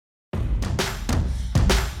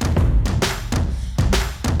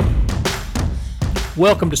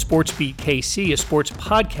Welcome to Sports Beat KC, a sports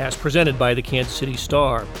podcast presented by the Kansas City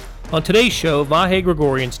Star. On today's show, Vahe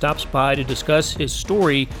Gregorian stops by to discuss his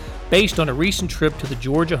story based on a recent trip to the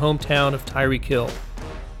Georgia hometown of Tyreek Hill.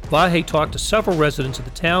 Vahe talked to several residents of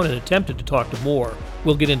the town and attempted to talk to more.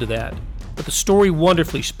 We'll get into that. But the story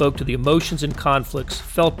wonderfully spoke to the emotions and conflicts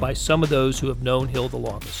felt by some of those who have known Hill the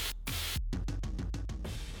longest.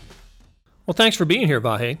 Well, thanks for being here,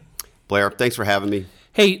 Vahe. Blair, thanks for having me.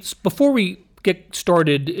 Hey, before we get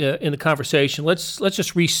started in the conversation, let's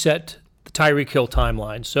just reset the Tyreek Hill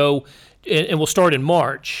timeline. So, and we'll start in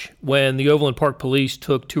March when the Overland Park Police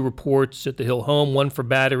took 2 reports at the Hill home, one for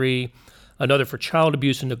battery, another for child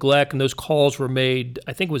abuse and neglect, and those calls were made,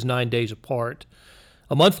 I think it was 9 days apart.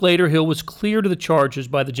 A month later, Hill was cleared of the charges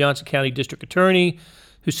by the Johnson County District Attorney,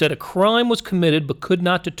 who said a crime was committed but could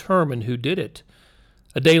not determine who did it.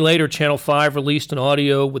 A day later, Channel 5 released an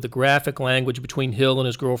audio with the graphic language between Hill and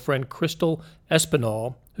his girlfriend, Crystal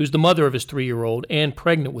Espinal, who's the mother of his 3-year-old and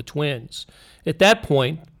pregnant with twins. At that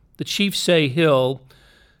point, the Chiefs say Hill,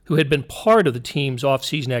 who had been part of the team's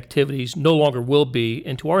off-season activities, no longer will be,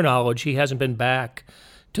 and to our knowledge, he hasn't been back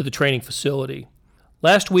to the training facility.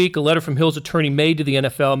 Last week, a letter from Hill's attorney made to the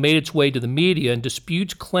NFL made its way to the media and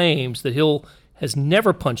disputes claims that Hill has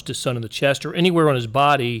never punched his son in the chest or anywhere on his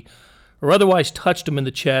body or otherwise touched him in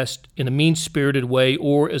the chest in a mean-spirited way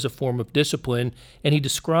or as a form of discipline, and he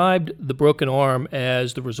described the broken arm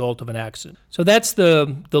as the result of an accident. So that's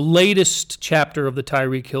the latest chapter of the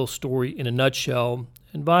Tyreek Hill story in a nutshell.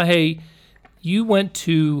 And Vahe, you went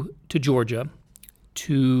to Georgia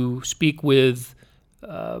to speak with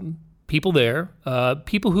people there,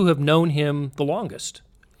 people who have known him the longest.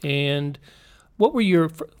 And what were your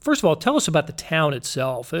first of all? Tell us about the town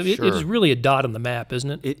itself. Sure. It is really a dot on the map, isn't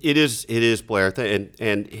it? It is, Blair.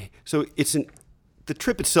 And so the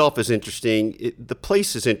trip itself is interesting. The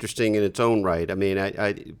place is interesting in its own right. I mean,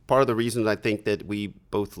 I part of the reason I think that we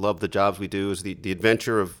both love the jobs we do is the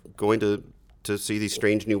adventure of going to see these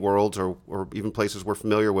strange new worlds or even places we're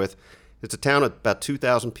familiar with. It's a town of about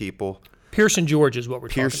 2,000 people. Pearson, Georgia is what we're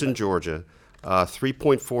talking about. Pearson, Georgia,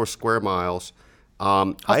 3.4 square miles.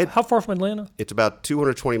 How far from Atlanta? It's about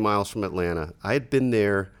 220 miles from Atlanta. I had been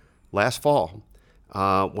there last fall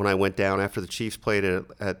when I went down after the Chiefs played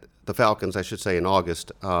at the Falcons, I should say, in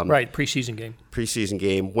August. Right, preseason game. Preseason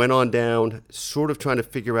game. Went on down, sort of trying to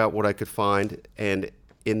figure out what I could find. And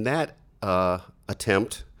in that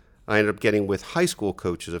attempt, I ended up getting with high school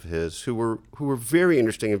coaches of his who were very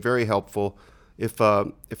interesting and very helpful. If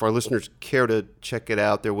our listeners care to check it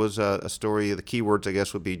out, there was a story. The keywords, I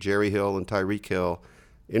guess, would be Jerry Hill and Tyreek Hill.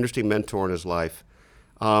 Interesting mentor in his life.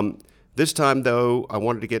 This time, though, I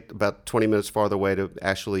wanted to get about 20 minutes farther away to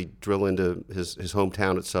actually drill into his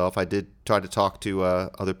hometown itself. I did try to talk to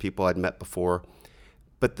other people I'd met before.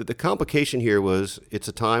 But the complication here was it's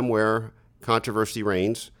a time where controversy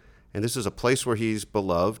reigns, and this is a place where he's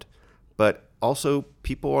beloved, but also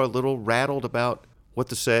people are a little rattled about what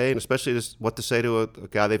to say, and especially what to say to a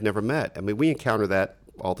guy they've never met. I mean, we encounter that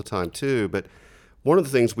all the time too, but one of the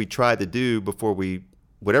things we tried to do before we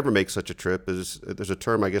would ever make such a trip is, there's a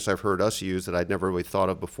term I guess I've heard us use that I'd never really thought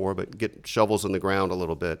of before, but get shovels in the ground a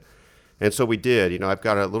little bit. And so we did. You know, I've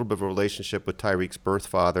got a little bit of a relationship with Tyreek's birth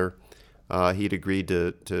father. He'd agreed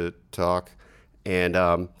to talk, and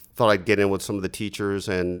thought I'd get in with some of the teachers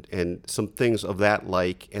and some things of that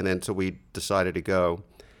like, and then so we decided to go.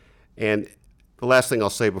 And the last thing I'll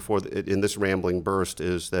say before in this rambling burst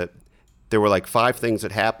is that there were like 5 things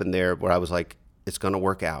that happened there where I was like, it's going to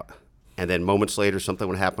work out. And then moments later, something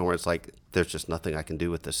would happen where it's like, there's just nothing I can do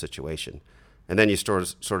with this situation. And then you sort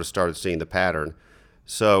of started seeing the pattern.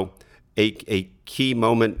 So a key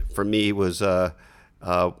moment for me was a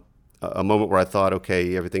moment where I thought,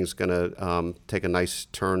 okay, everything's going to take a nice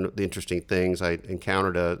turn, the interesting things. I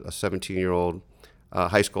encountered a 17-year-old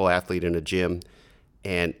high school athlete in a gym.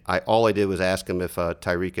 And all I did was ask him if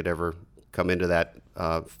Tyreek had ever come into that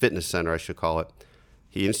fitness center, I should call it.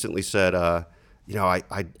 He instantly said, I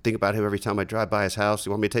think about him every time I drive by his house. You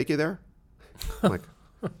want me to take you there? I'm like,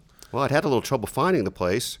 well, I'd had a little trouble finding the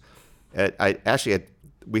place.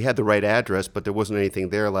 We had the right address, but there wasn't anything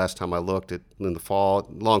there last time I looked in the fall.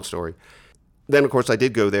 Long story. Then, of course, I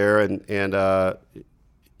did go there and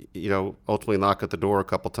ultimately knock at the door a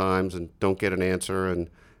couple times and don't get an answer. And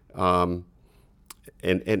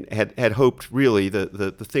had hoped really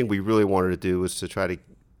the thing we really wanted to do was to try to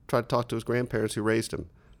talk to his grandparents who raised him,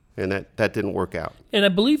 and that didn't work out. And I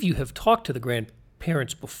believe you have talked to the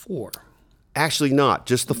grandparents before. Actually, not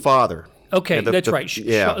just the father. Okay, Yeah, that's right.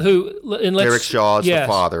 yeah. And Derek Shaw is the yes.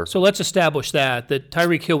 father. So let's establish that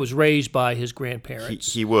Tyreek Hill was raised by his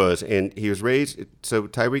grandparents. He was, and he was raised. So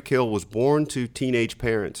Tyreek Hill was born to teenage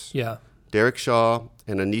parents. Yeah. Derek Shaw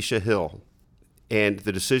and Anisha Hill, and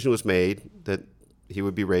the decision was made that he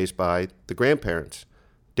would be raised by the grandparents.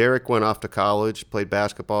 Derek went off to college, played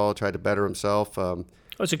basketball, tried to better himself.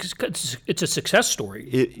 It's a success story.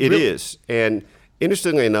 It Really. is, and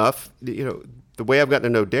interestingly enough, the way I've gotten to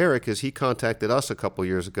know Derek is he contacted us a couple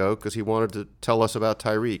years ago because he wanted to tell us about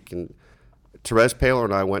Tyreek. And Therese Paler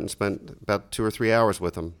and I went and spent about 2 or 3 hours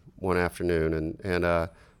with him one afternoon, and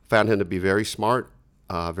found him to be very smart,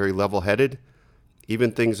 very level-headed.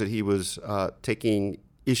 Even things that he was taking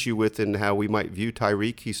issue with in how we might view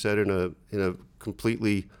Tyreek, he said in a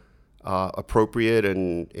completely appropriate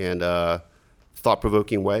and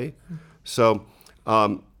thought-provoking way. So,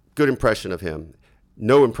 good impression of him.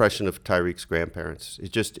 No impression of Tyreek's grandparents.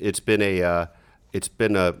 It's been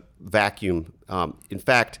a vacuum. In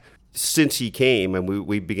fact, since he came and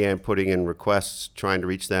we began putting in requests trying to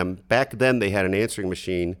reach them, back then they had an answering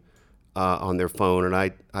machine on their phone, and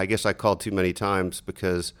I guess I called too many times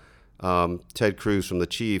because Ted Cruz from the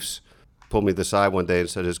Chiefs pulled me to the side one day and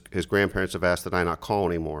said his grandparents have asked that I not call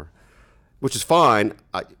anymore, which is fine.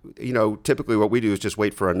 Typically what we do is just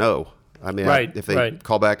wait for a no. I mean, Right, if they right.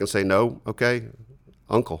 call back and say no, okay,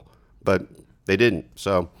 uncle, but they didn't.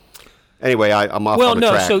 So anyway, I'm off on the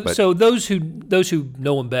track. So those who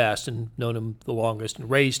know him best and known him the longest and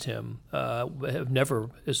raised him have never,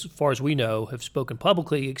 as far as we know, have spoken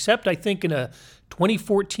publicly, except I think in a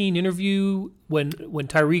 2014 interview when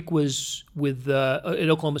Tyreek was with at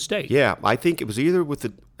Oklahoma State. Yeah, I think it was either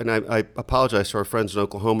with and I apologize to our friends in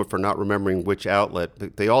Oklahoma for not remembering which outlet,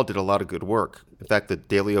 but they all did a lot of good work. In fact, the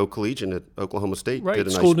Daily Oak Collegian at Oklahoma State Right, did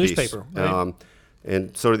a school nice piece. newspaper, right.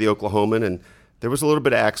 And so did the Oklahoman, and there was a little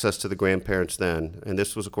bit of access to the grandparents then. And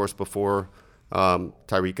this was, of course, before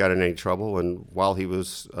Tyreek got in any trouble and while he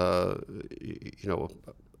was, a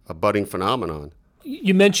budding phenomenon.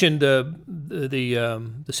 You mentioned the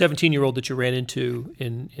 17-year-old that you ran into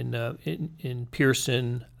in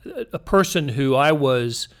Pearson, a person who I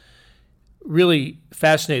was really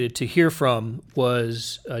fascinated to hear from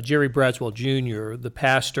was Jerry Braswell Jr., the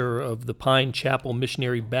pastor of the Pine Chapel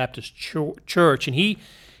Missionary Baptist Church, and he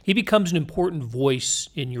becomes an important voice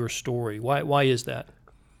in your story. Why is that?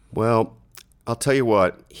 Well, I'll tell you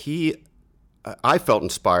what, I felt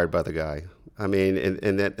inspired by the guy. I mean,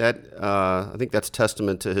 and that I think that's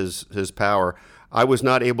testament to his power. I was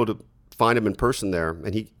not able to find him in person there,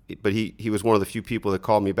 but he was one of the few people that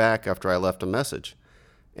called me back after I left a message,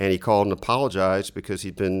 and he called and apologized because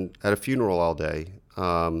he'd been at a funeral all day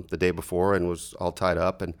the day before and was all tied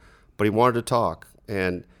up, but he wanted to talk.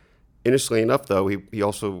 And interestingly enough, though, he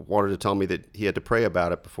also wanted to tell me that he had to pray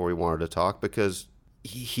about it before he wanted to talk because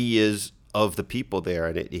he is of the people there,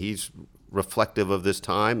 and he's reflective of this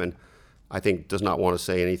time, and I think does not want to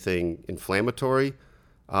say anything inflammatory,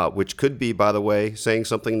 which could be, by the way, saying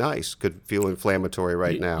something nice could feel inflammatory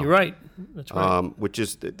right now. You're right. That's right. Which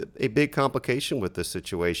is a big complication with this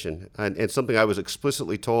situation, and something I was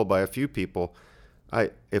explicitly told by a few people.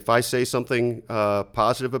 If I say something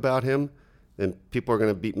positive about him, then people are going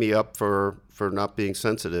to beat me up for not being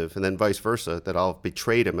sensitive, and then vice versa, that I'll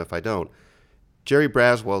betray him if I don't. Jerry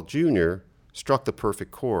Braswell Jr. struck the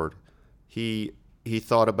perfect chord. He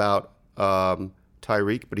thought about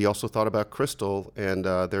Tyreek, but he also thought about Crystal and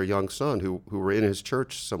their young son who were in his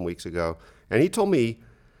church some weeks ago. And he told me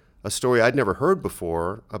a story I'd never heard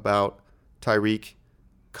before about Tyreek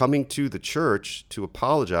coming to the church to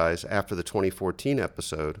apologize after the 2014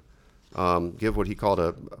 episode, give what he called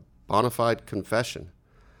a bona fide confession.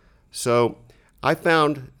 So I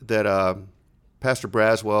found that Pastor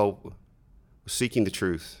Braswell was seeking the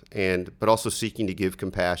truth, but also seeking to give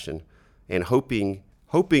compassion and hoping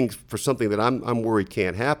for something that I'm worried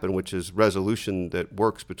can't happen, which is resolution that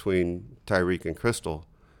works between Tyreek and Crystal.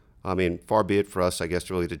 I mean, far be it for us, I guess,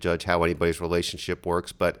 really to judge how anybody's relationship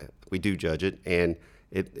works, but we do judge it, and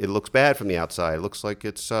it looks bad from the outside. It looks like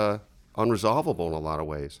it's unresolvable in a lot of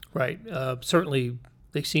ways. Right. Certainly,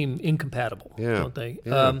 they seem incompatible, don't they?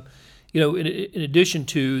 Yeah. In addition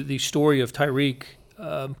to the story of Tyreek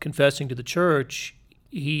confessing to the church,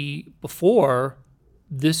 before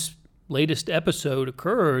this latest episode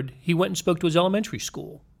occurred, he went and spoke to his elementary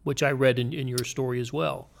school, which I read in your story as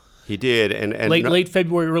well. He did, and late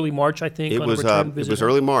February, early March, I think. It on was a return visit. it was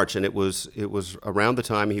early March, and it was around the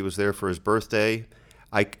time he was there for his birthday.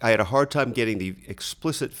 I had a hard time getting the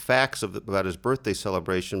explicit facts about his birthday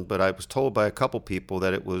celebration, but I was told by a couple people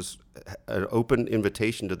that it was an open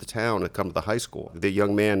invitation to the town to come to the high school. The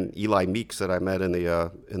young man, Eli Meeks, that I met in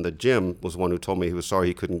the gym was the one who told me he was sorry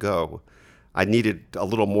he couldn't go. I needed a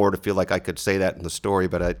little more to feel like I could say that in the story,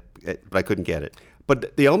 but I couldn't get it.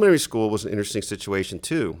 But the elementary school was an interesting situation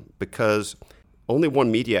too, because only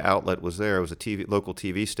one media outlet was there. It was a local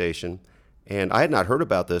TV station. And I had not heard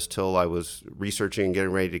about this till I was researching and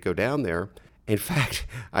getting ready to go down there. In fact,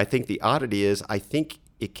 I think the oddity is, I think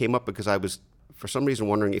it came up because I was, for some reason,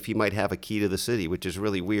 wondering if he might have a key to the city, which is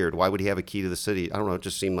really weird. Why would he have a key to the city? I don't know. It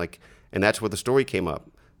just seemed like, and that's where the story came up.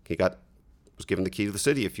 He was given the key to the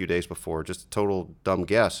city a few days before. Just a total dumb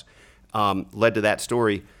guess. Led to that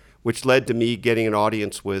story, which led to me getting an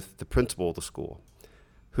audience with the principal of the school,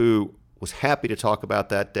 who was happy to talk about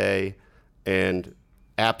that day and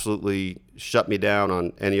absolutely shut me down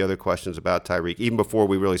on any other questions about Tyreek. Even before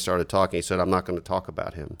we really started talking, he said, I'm not going to talk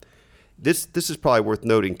about him. This is probably worth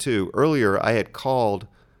noting, too. Earlier, I had called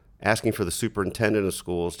asking for the superintendent of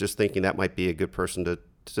schools, just thinking that might be a good person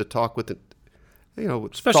to talk with,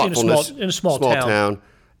 especially in a small town.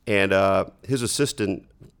 And his assistant,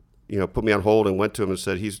 put me on hold and went to him and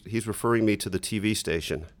said, he's referring me to the TV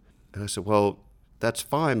station. And I said, well, that's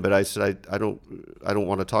fine, but I said I don't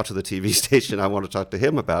want to talk to the TV station. I want to talk to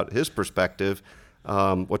him about his perspective,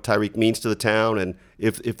 what Tyreek means to the town, and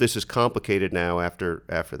if this is complicated now after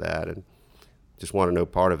that, and just want to know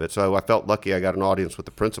part of it. So I felt lucky I got an audience with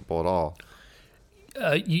the principal at all.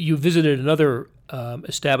 You visited another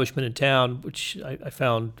establishment in town, which I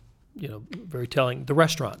found very telling. The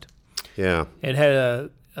restaurant. Yeah. And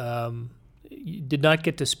had you did not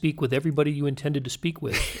get to speak with everybody you intended to speak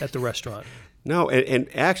with at the restaurant. No, and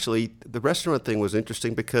actually, the restaurant thing was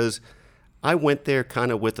interesting because I went there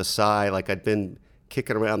kind of with a sigh, like I'd been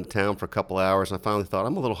kicking around the town for a couple hours, and I finally thought,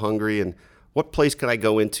 I'm a little hungry, and what place can I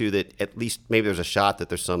go into that at least maybe there's a shot that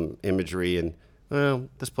there's some imagery, and, well,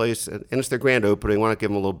 this place, and it's their grand opening, why not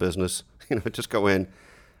give them a little business, just go in.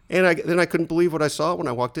 And then I couldn't believe what I saw when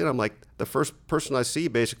I walked in. I'm like, the first person I see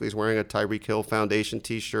basically is wearing a Tyreek Hill Foundation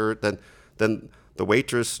T-shirt, then one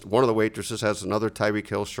of the waitresses has another Tyreek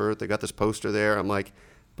Hill shirt. They got this poster there. I'm like,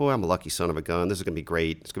 boy, I'm a lucky son of a gun. This is going to be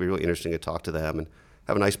great. It's going to be really interesting to talk to them and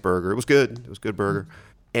have a nice burger. It was good. It was a good burger.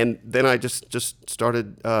 And then I just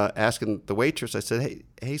started asking the waitress. I said,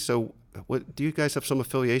 hey, so what do you guys have some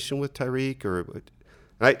affiliation with Tyreek?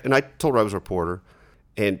 And I told her I was a reporter.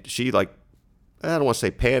 And she, I don't want to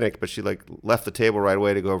say panicked, but she left the table right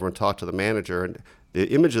away to go over and talk to the manager. And the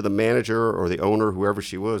image of the manager or the owner, whoever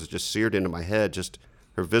she was, just seared into my head, just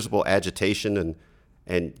her visible agitation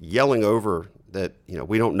and yelling over that,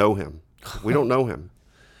 we don't know him. We don't know him.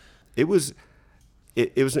 It was an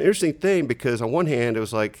interesting thing because on one hand, it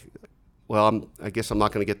was like, well, I guess I'm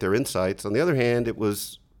not going to get their insights. On the other hand, it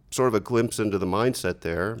was sort of a glimpse into the mindset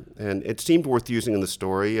there. And it seemed worth using in the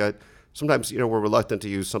story. Sometimes, we're reluctant to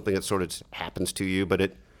use something that sort of happens to you, but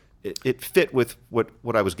it fit with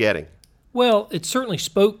what I was getting. Well, it certainly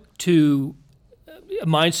spoke to a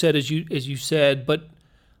mindset, as you said, but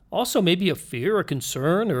also maybe a fear, a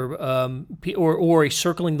concern, or a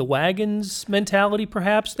circling the wagons mentality,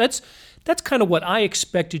 perhaps. That's kind of what I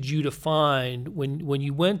expected you to find when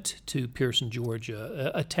you went to Pearson,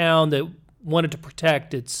 Georgia, a town that wanted to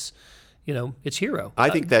protect its hero. I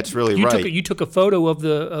think that's really right. You took a photo of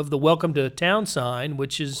the Welcome to Town sign,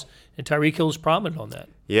 and Tyreek Hill is prominent on that.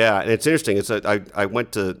 Yeah, and it's interesting. I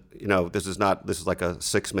went to, this is like a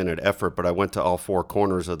 6-minute effort, but I went to all four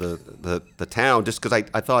corners of the town just because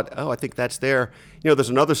I thought, I think that's there. There's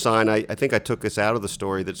another sign. I think I took this out of the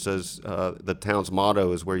story that says the town's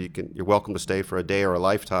motto is where you're welcome to stay for a day or a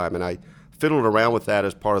lifetime, and I fiddled around with that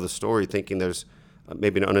as part of the story, thinking there's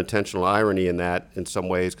maybe an unintentional irony in that in some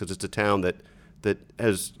ways because it's a town that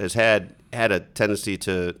has had a tendency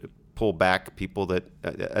to pull back people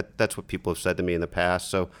that's what people have said to me in the past.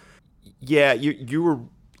 So yeah,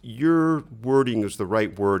 your wording is the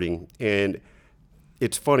right wording, and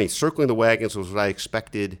it's funny. Circling the wagons was what I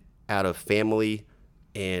expected out of family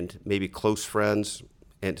and maybe close friends,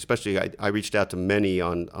 and especially I reached out to many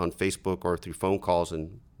on Facebook or through phone calls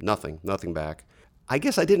and nothing back. I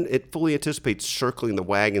guess I didn't fully anticipate circling the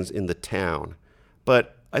wagons in the town,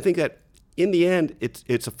 but I think that in the end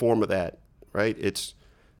it's a form of that, right?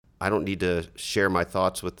 I don't need to share my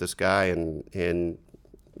thoughts with this guy, and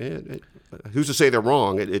who's to say they're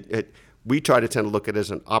wrong? We try to tend to look at it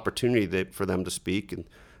as an opportunity for them to speak,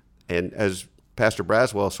 and as Pastor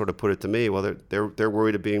Braswell sort of put it to me, well, they're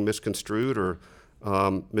worried of being misconstrued or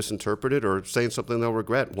misinterpreted or saying something they'll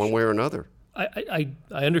regret one way or another. I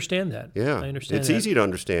understand that. Yeah, I understand. It's easy to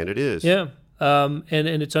understand. It is. Yeah. and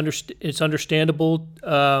it's understandable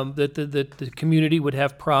that the community would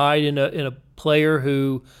have pride in a player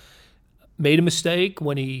who made a mistake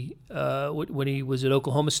when he was at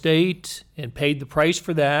Oklahoma State and paid the price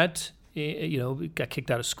for that. Got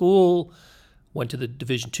kicked out of school, went to the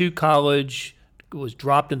Division II college, was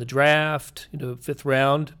dropped in the draft, 5th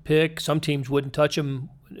round pick. Some teams wouldn't touch him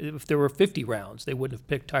if there were 50 rounds. They wouldn't have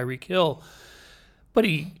picked Tyreek Hill. But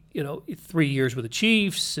he, 3 years with the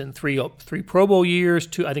Chiefs and three Pro Bowl years.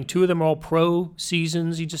 I think 2 of them are all pro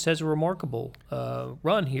seasons. He just has a remarkable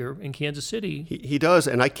run here in Kansas City. He does,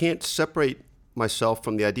 and I can't separate myself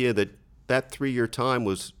from the idea that 3-year time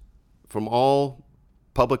was, from all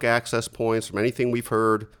public access points, from anything we've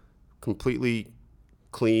heard, completely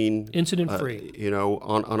clean, incident-free.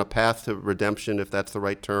 On a path to redemption, if that's the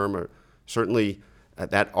right term, or certainly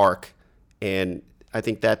at that arc. And I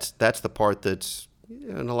think that's the part that's,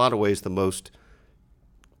 in a lot of ways, the most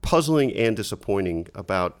puzzling and disappointing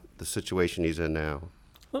about the situation he's in now.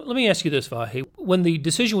 Well, let me ask you this, Vahe. When the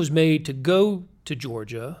decision was made to go to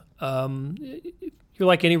Georgia, you're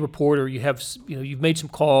like any reporter. You've made some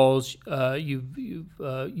calls.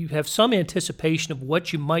 You have some anticipation of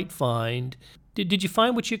what you might find. Did you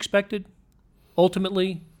find what you expected?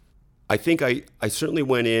 Ultimately, I think I certainly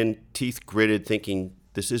went in teeth gritted, thinking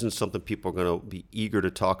this isn't something people are going to be eager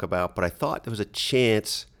to talk about. But I thought there was a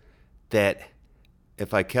chance that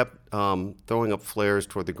if I kept throwing up flares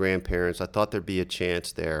toward the grandparents, I thought there'd be a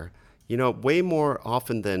chance there. Way more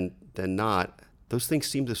often than not, those things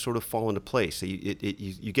seem to sort of fall into place. So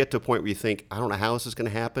you get to a point where you think, I don't know how this is going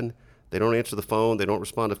to happen. They don't answer the phone. They don't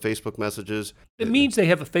respond to Facebook messages. It means they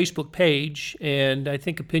have a Facebook page, and I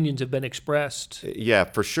think opinions have been expressed. Yeah,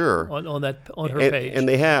 for sure. On her page. And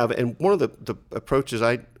they have. And one of the approaches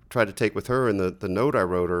I tried to take with her in the note I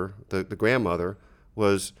wrote her, the grandmother,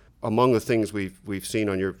 was among the things we've seen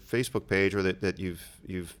on your Facebook page, or that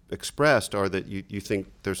you've expressed, are that you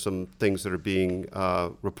think there's some things that are being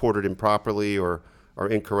reported improperly or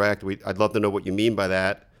incorrect. I'd love to know what you mean by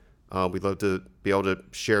that. We'd love to be able to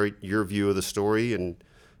share your view of the story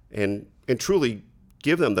and truly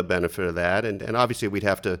give them the benefit of that. And obviously we'd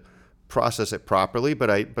have to process it properly, but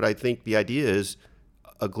I think the idea is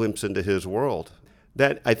a glimpse into his world.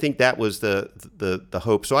 I think that was the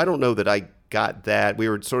hope. So I don't know that I got that. We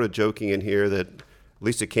were sort of joking in here that, at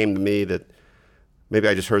least it came to me, that maybe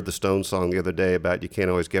I just heard the Stones song the other day about you can't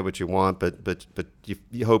always get what you want, but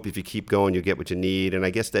you hope if you keep going you'll get what you need. And I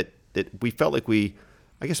guess that we felt like we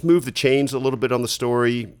moved the chains a little bit on the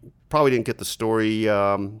story. Probably didn't get the story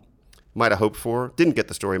might have hoped for. Didn't get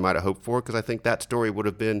the story might have hoped for, because I think that story would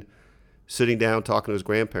have been sitting down talking to his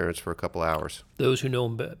grandparents for a couple hours. Those who know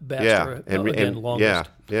him best, and longest.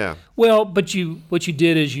 Yeah. Well, but what you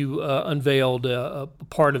did is you unveiled a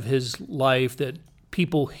part of his life that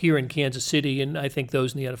people here in Kansas City, and I think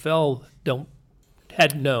those in the NFL,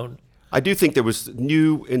 hadn't known. I do think there was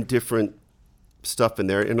new and different stuff in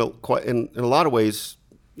there in a lot of ways.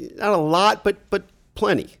 Not a lot, but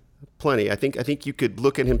plenty. I think you could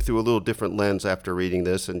look at him through a little different lens after reading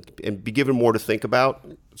this and be given more to think about.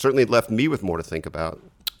 Certainly, it left me with more to think about.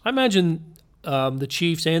 I imagine the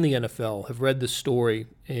Chiefs and the NFL have read this story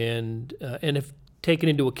and have taken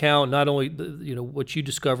into account not only what you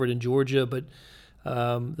discovered in Georgia, but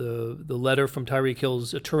the letter from Tyreek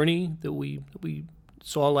Hill's attorney that we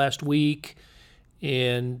saw last week,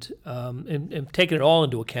 and taking it all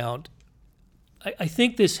into account. I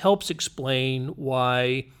think this helps explain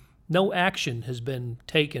why no action has been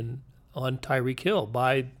taken on Tyreek Hill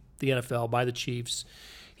by the NFL, by the Chiefs.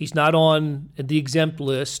 He's not on the exempt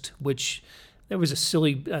list, which there was a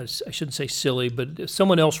silly, I shouldn't say silly, but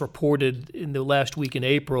someone else reported in the last week in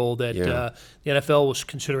April that the NFL was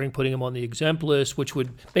considering putting him on the exempt list, which would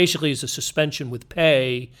basically is a suspension with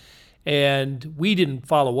pay. And we didn't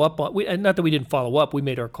follow up on. Not that we didn't follow up. We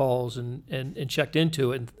made our calls and checked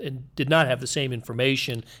into it and did not have the same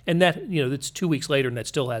information. And that it's 2 weeks later and that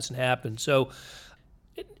still hasn't happened. So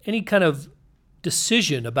any kind of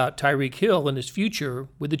decision about Tyreek Hill and his future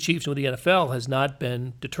with the Chiefs and with the NFL has not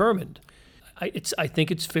been determined. I think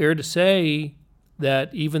it's fair to say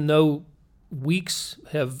that even though weeks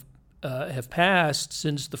have passed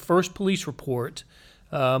since the first police report,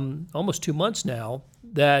 almost 2 months now,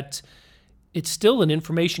 that it's still an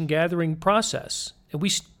information gathering process, and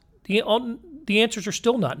the answers are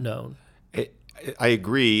still not known. I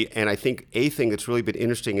agree, and I think a thing that's really been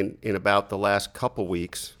interesting in about the last couple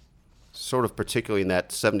weeks, sort of particularly in that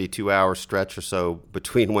 72-hour stretch or so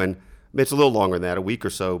between it's a little longer than that, a week or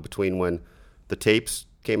so between when the tapes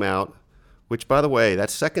came out, which, by the way, that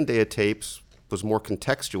second day of tapes was more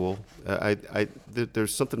contextual.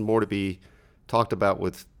 There's something more to be talked about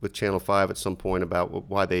with Channel 5 at some point about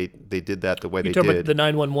why they did that the way You're they talking did. about the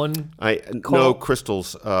 911 call? No,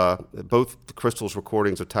 Crystal's, both the Crystal's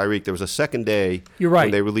recordings of Tyreek. There was a second day You're right.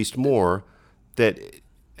 when they released more that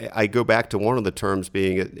I go back to one of the terms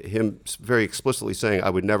being him very explicitly saying, "I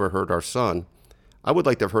would never hurt our son." I would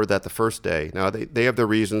like to have heard that the first day. Now, they have their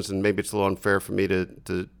reasons, and maybe it's a little unfair for me to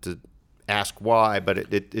ask why, but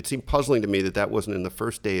it seemed puzzling to me that wasn't in the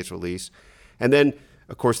first day's release. And then,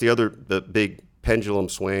 of course, the big pendulum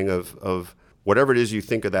swing of whatever it is you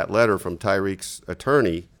think of that letter from Tyreek's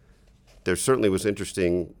attorney, there certainly was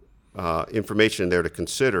interesting information there to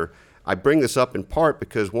consider. I bring this up in part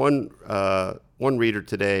because one reader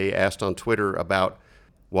today asked on Twitter about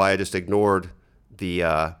why I just ignored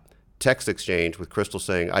the text exchange with Crystal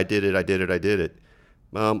saying, I did it. I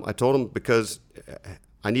told him because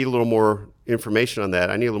I need a little more information on that.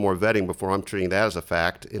 I need a little more vetting before I'm treating that as a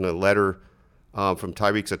fact in a letter from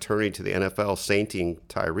Tyreek's attorney to the NFL sainting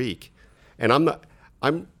Tyreek. And I'm not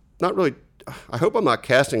really, I hope I'm not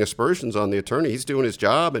casting aspersions on the attorney. He's doing his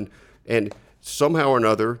job, and somehow or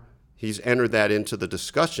another, he's entered that into the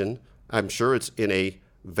discussion. I'm sure it's in a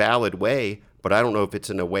valid way, but I don't know if it's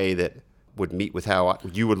in a way that would meet with how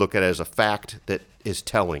you would look at it as a fact that is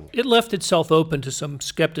telling. It left itself open to some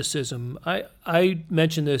skepticism. I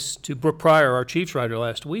mentioned this to Brooke Pryor, our Chiefs writer,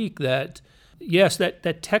 last week, that yes,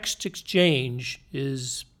 that text exchange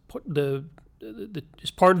is part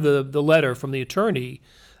of the letter from the attorney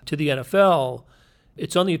to the NFL.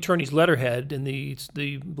 It's on the attorney's letterhead, and the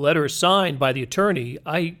letter is signed by the attorney.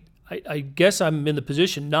 I guess I'm in the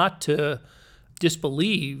position not to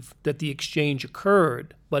disbelieve that the exchange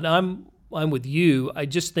occurred, but I'm with you. I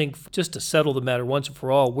just think, just to settle the matter once and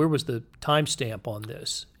for all, where was the timestamp on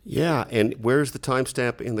this? Yeah, and where's the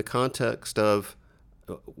timestamp in the context of,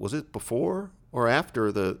 was it before or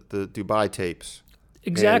after the Dubai tapes?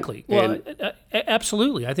 Exactly.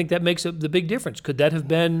 Absolutely. I think that makes the big difference. Could that have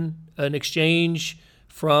been an exchange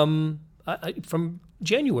from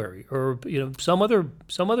January or some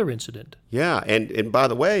other incident? Yeah, and by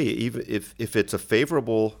the way, even if it's a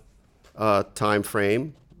favorable time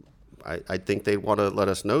frame, I think they want to let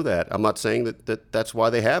us know that. I'm not saying that's why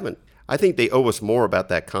they haven't. I think they owe us more about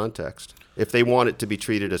that context if they want it to be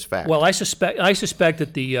treated as fact. Well, I suspect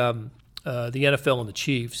that the NFL and the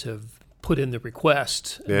Chiefs have put in the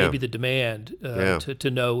request, maybe the demand, to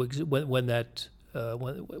know when that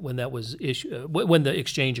was issued, when the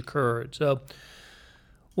exchange occurred. So,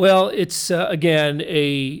 well, it's again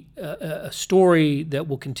a story that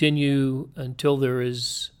will continue until there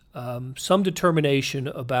is some determination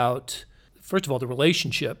about, first of all, the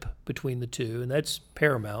relationship between the two, and that's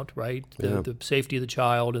paramount, right? The safety of the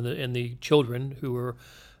child and the children who are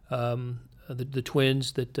the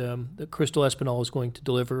twins that Crystal Espinal is going to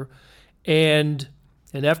deliver, and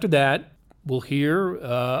after that, we'll hear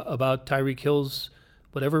about Tyreek Hill's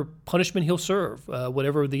whatever punishment he'll serve,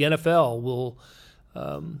 whatever the NFL will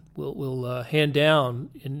hand down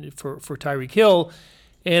for Tyreek Hill.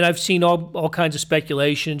 And I've seen all kinds of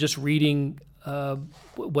speculation, just reading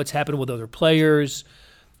what's happened with other players,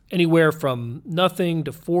 anywhere from nothing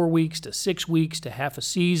to 4 weeks to 6 weeks to half a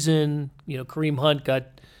season. Kareem Hunt got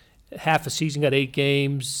half a season, got 8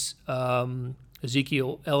 games.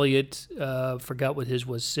 Ezekiel Elliott, forgot what his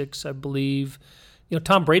was, 6, I believe.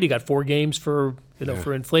 Tom Brady got 4 games for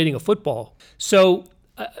inflating a football. So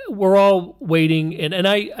we're all waiting, and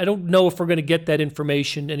I don't know if we're going to get that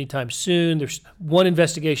information anytime soon. There's one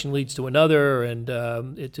investigation leads to another, and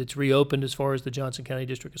it's reopened as far as the Johnson County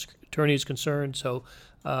District Attorney is concerned. So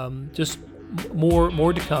just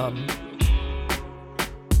more to come.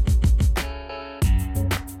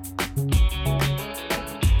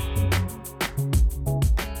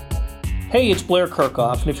 Hey, it's Blair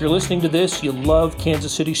Kirchhoff, and if you're listening to this, you love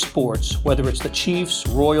Kansas City sports, whether it's the Chiefs,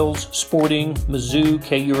 Royals, Sporting, Mizzou,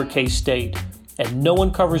 KU, or K-State. And no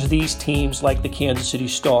one covers these teams like the Kansas City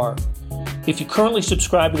Star. If you currently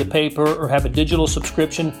subscribe to the paper or have a digital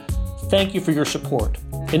subscription, thank you for your support.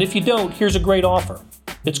 And if you don't, here's a great offer.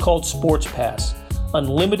 It's called Sports Pass,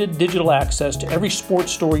 unlimited digital access to every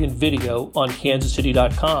sports story and video on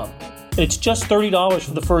kansascity.com. And it's just $30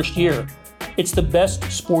 for the first year. It's the best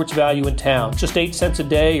sports value in town, just 8 cents a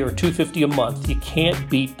day or $2.50 a month. You can't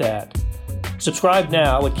beat that. Subscribe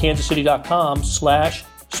now at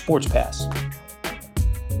kansascity.com/sportspass.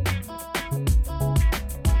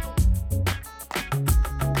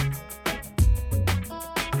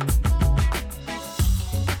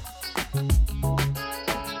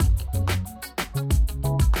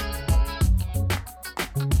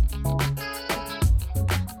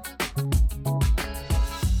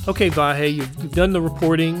 Okay, Vahe, you've done the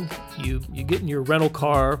reporting. You get in your rental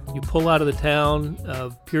car, you pull out of the town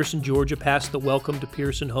of Pearson, Georgia, past the Welcome to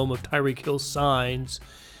Pearson home of Tyreek Hill signs.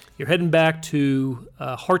 You're heading back to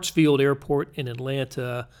Hartsfield Airport in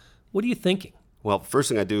Atlanta. What are you thinking? Well, first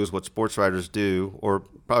thing I do is what sports writers do, or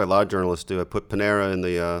probably a lot of journalists do. I put Panera in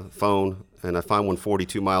the phone, and I find one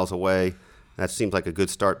 42 miles away. That seems like a good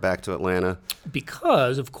start back to Atlanta.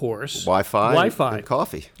 Because, of course, Wi-Fi and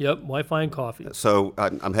coffee. Yep, Wi-Fi and coffee. So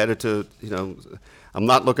I'm headed to, I'm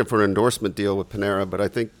not looking for an endorsement deal with Panera, but I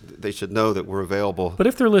think they should know that we're available. But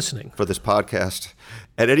if they're listening. For this podcast.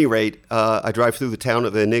 At any rate, I drive through the town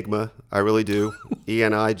of Enigma. I really do.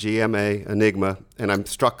 Enigma, Enigma. And I'm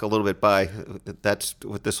struck a little bit by that's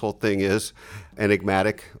what this whole thing is,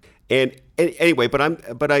 enigmatic. And anyway, but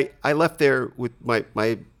I left there with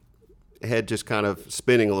my head just kind of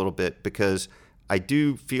spinning a little bit because I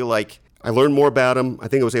do feel like I learned more about him. I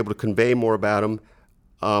think I was able to convey more about him.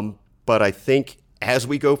 But I think as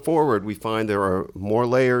we go forward, we find there are more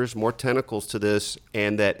layers, more tentacles to this,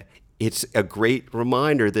 and that it's a great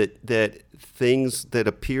reminder that things that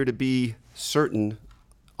appear to be certain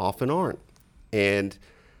often aren't. And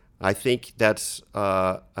I think that's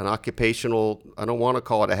an occupational, I don't want to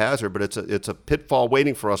call it a hazard, but it's a pitfall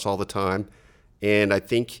waiting for us all the time. And I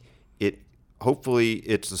think hopefully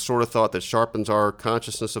it's the sort of thought that sharpens our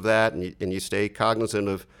consciousness of that, and you stay cognizant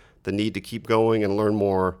of the need to keep going and learn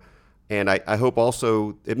more. And I hope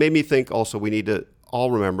also, it made me think also we need to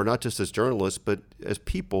all remember, not just as journalists, but as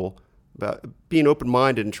people, about being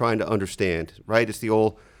open-minded and trying to understand, right? It's the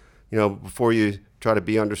old, before you try to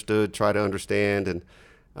be understood, try to understand. And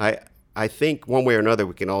I think one way or another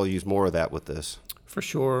we can all use more of that with this. For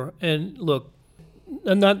sure. And look,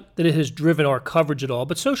 not that it has driven our coverage at all,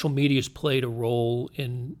 but social media has played a role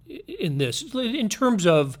in this, in terms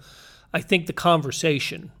of, I think, the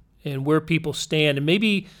conversation and where people stand. And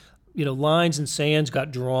maybe, lines and sands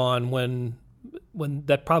got drawn when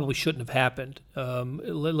that probably shouldn't have happened.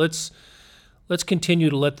 Let's continue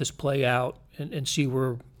to let this play out and see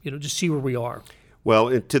where, just see where we are. Well,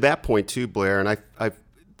 and to that point too, Blair, and I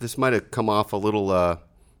this might have come off a little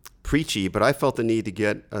preachy, but I felt the need to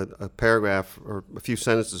get a paragraph or a few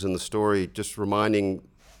sentences in the story, just reminding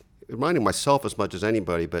myself as much as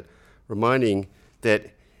anybody, but reminding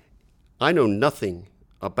that I know nothing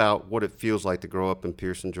about what it feels like to grow up in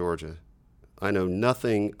Pearson, Georgia. I know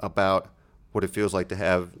nothing about what it feels like to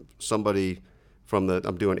have somebody from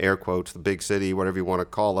I'm doing air quotes, the big city, whatever you want to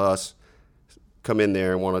call us, come in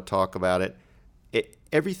there and want to talk about it.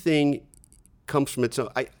 Everything comes from its own.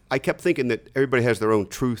 I kept thinking that everybody has their own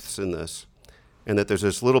truths in this, and that there's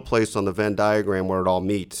this little place on the Venn diagram where it all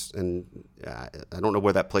meets, and I don't know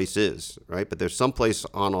where that place is, right? But there's some place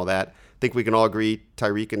on all that. I think we can all agree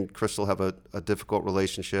Tyreek and Crystal have a difficult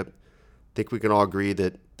relationship. I think we can all agree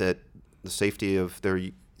that the safety of their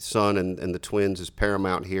son and the twins is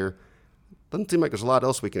paramount here. Doesn't seem like there's a lot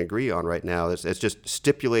else we can agree on right now. It's just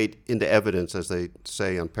stipulate into evidence, as they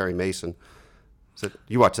say on Perry Mason.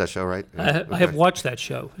 You watch that show, right? I have watched that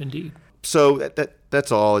show, indeed. So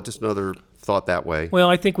that's all. Just another thought that way. Well,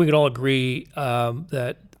 I think we can all agree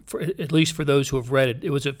that, at least for those who have read it, it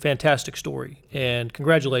was a fantastic story, and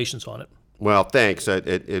congratulations on it. Well, thanks.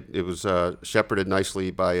 It was shepherded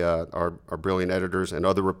nicely by our brilliant editors and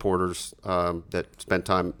other reporters that spent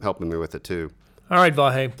time helping me with it, too. All right,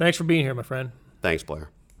 Vahe. Thanks for being here, my friend. Thanks, Blair.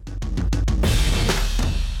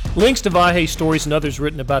 Links to Vahe's stories and others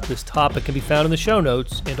written about this topic can be found in the show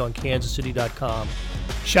notes and on kansascity.com.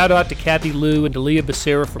 Shout out to Kathy Liu and to Leah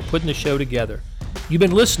Becerra for putting the show together. You've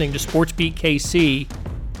been listening to Sports Beat KC.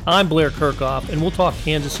 I'm Blair Kirchhoff, and we'll talk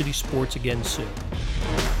Kansas City sports again soon.